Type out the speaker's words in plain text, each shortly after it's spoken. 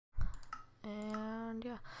And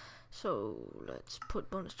yeah, so let's put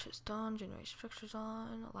bonus chest on, generate structures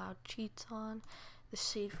on, allow cheats on. The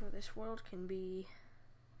seed for this world can be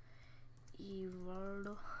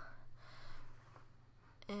world,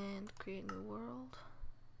 and create new world.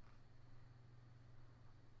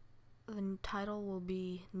 The title will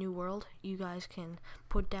be New World. You guys can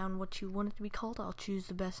put down what you want it to be called. I'll choose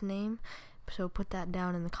the best name, so put that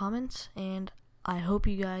down in the comments, and I hope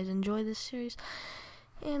you guys enjoy this series.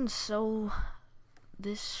 And so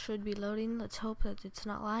this should be loading. Let's hope that it's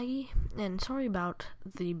not laggy. And sorry about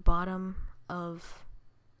the bottom of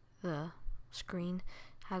the screen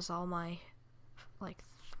has all my, like,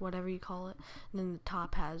 whatever you call it, and then the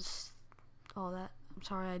top has all that. I'm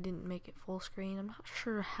sorry I didn't make it full screen. I'm not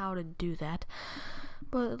sure how to do that,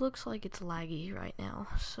 but it looks like it's laggy right now,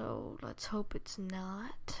 so let's hope it's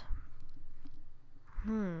not.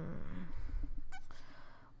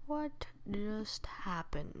 What just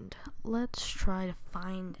happened? Let's try to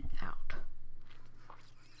find out.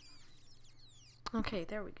 Okay,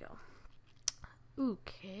 there we go.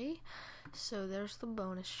 Okay, so there's the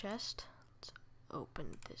bonus chest. Let's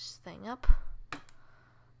open this thing up.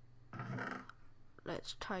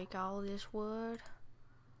 Let's take all this wood.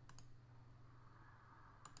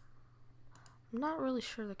 I'm not really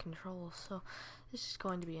sure the controls, so this is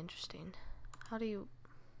going to be interesting. How do you...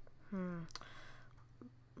 I'm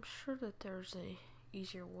sure that there's a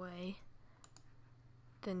easier way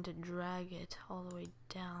than to drag it all the way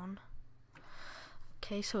down.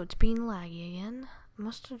 Okay, so it's being laggy again.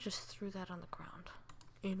 Must have just threw that on the ground.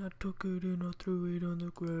 And I took it and I threw it on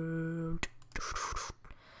the ground.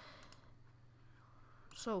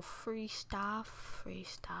 So free stuff.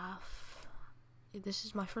 This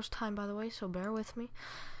is my first time, by the way, so bear with me.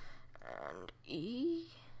 And E.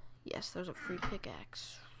 Yes, there's a free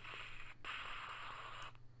pickaxe.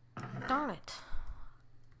 Darn it.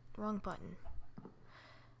 Wrong button.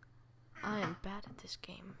 I am bad at this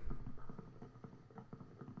game.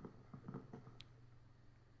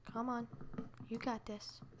 Come on. You got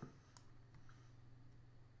this.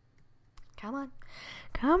 Come on.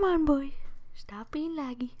 Come on, boy. Stop being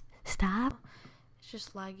laggy. Stop. It's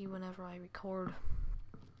just laggy whenever I record.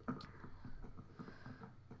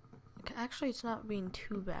 Actually, it's not being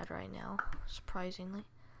too bad right now, surprisingly.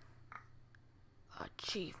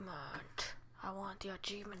 Achievement. I want the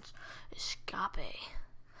achievements. Escape.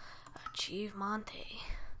 Achievement.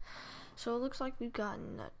 So it looks like we've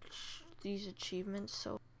gotten these achievements,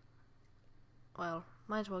 so... Well,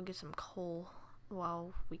 might as well get some coal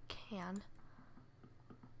while we can.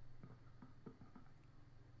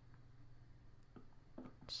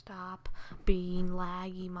 Stop being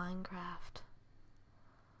laggy, Minecraft.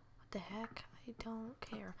 What the heck? I don't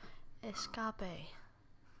care. Escape.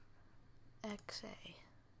 XA.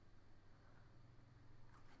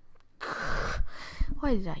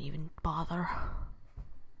 Why did I even bother?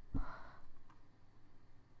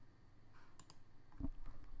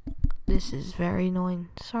 This is very annoying.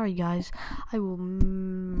 Sorry guys. I will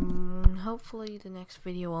hopefully the next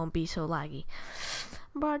video won't be so laggy.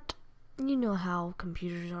 But you know how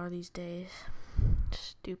computers are these days.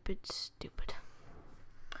 Stupid.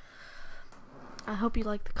 I hope you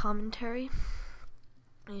like the commentary.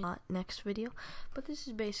 Not next video, but this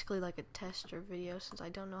is basically like a tester video since I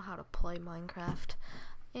don't know how to play Minecraft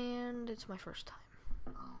and it's my first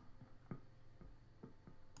time.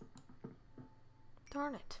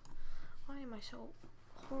 Darn it. Why am I so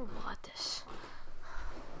horrible at this?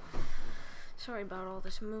 Sorry about all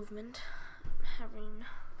this movement. I'm having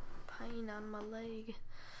pain on my leg.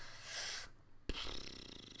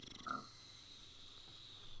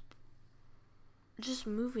 Just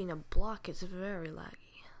moving a block is very laggy.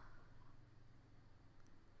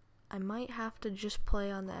 I might have to just play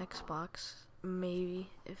on the Xbox, maybe,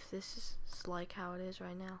 if this is like how it is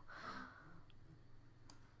right now.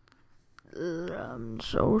 I'm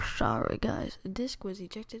so sorry, guys. The disc was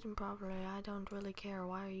ejected improperly. I don't really care.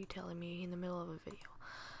 Why are you telling me in the middle of a video?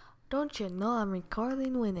 Don't you know I'm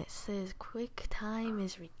recording when it says QuickTime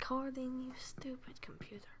is recording, you stupid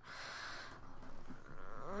computer?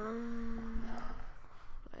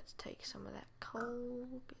 Let's take some of that coal,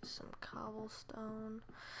 get some cobblestone,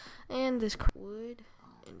 and this wood,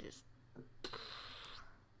 and just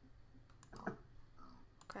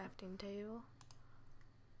crafting table.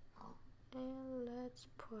 And let's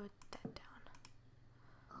put that down.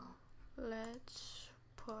 Let's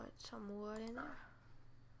put some wood in there.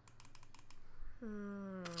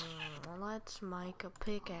 Let's make a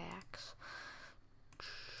pickaxe.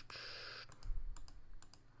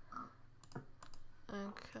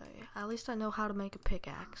 Okay, at least I know how to make a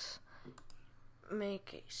pickaxe.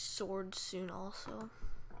 Make a sword soon also.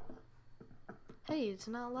 Hey, it's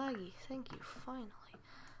not laggy. Thank you, finally.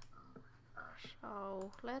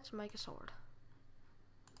 So, let's make a sword.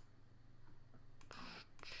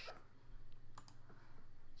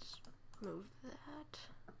 Let's move that.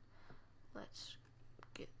 Let's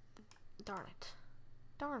get... Darn it.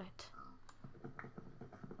 Darn it.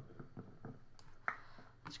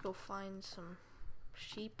 Let's go find some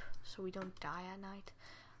sheep so we don't die at night.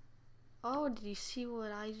 Oh, did you see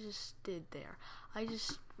what I just did there? I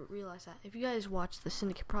just realized that. If you guys watched the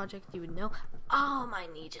Syndicate Project, you would know. Oh, my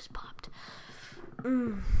knee just popped.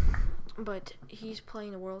 But he's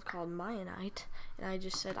playing a world called Mionite, and I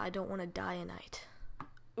just said I don't want to die a night.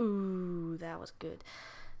 Ooh, that was good.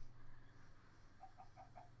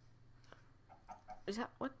 Is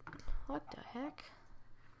that what the heck?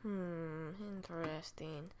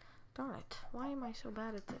 Interesting. Darn it, why am I so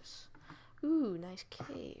bad at this? Ooh, nice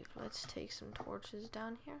cave. Let's take some torches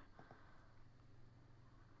down here.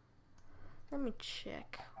 Let me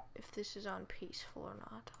check if this is on peaceful or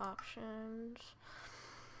not. Options.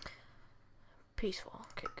 Peaceful.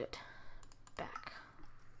 Okay, good. Back.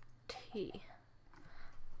 T.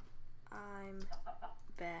 I'm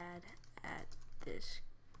bad at this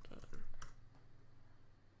game.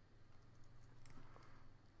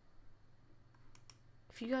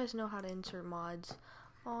 If you guys know how to insert mods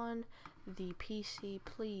on the PC,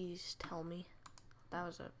 please tell me. That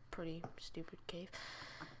was a pretty stupid cave.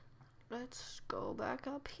 Let's go back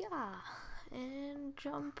up here and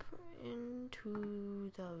jump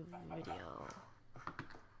into the video.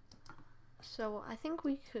 So I think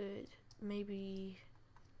we could maybe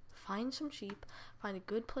find some sheep, find a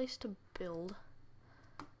good place to build,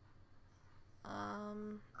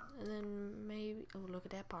 and then maybe, oh, look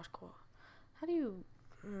at that parkour. How do you,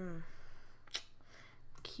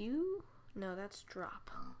 Q? No, that's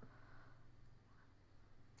drop.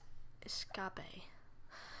 Escape.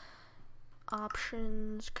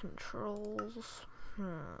 Options, controls.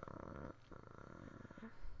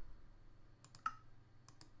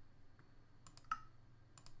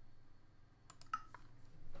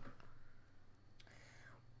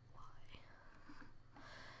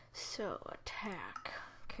 So attack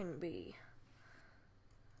can be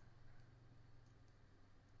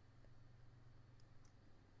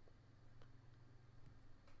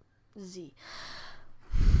Z.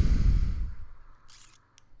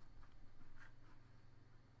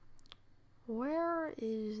 Where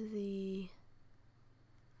is the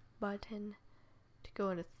button to go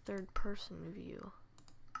into third person view?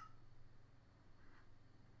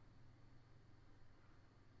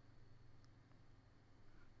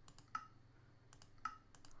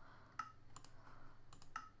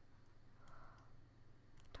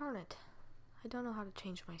 Darn it. I don't know how to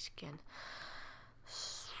change my skin.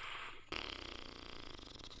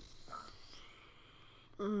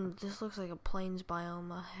 This looks like a plains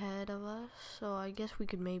biome ahead of us, so I guess we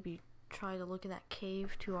could maybe try to look in that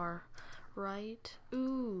cave to our right.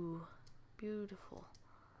 Ooh, beautiful.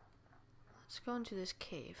 Let's go into this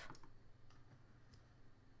cave.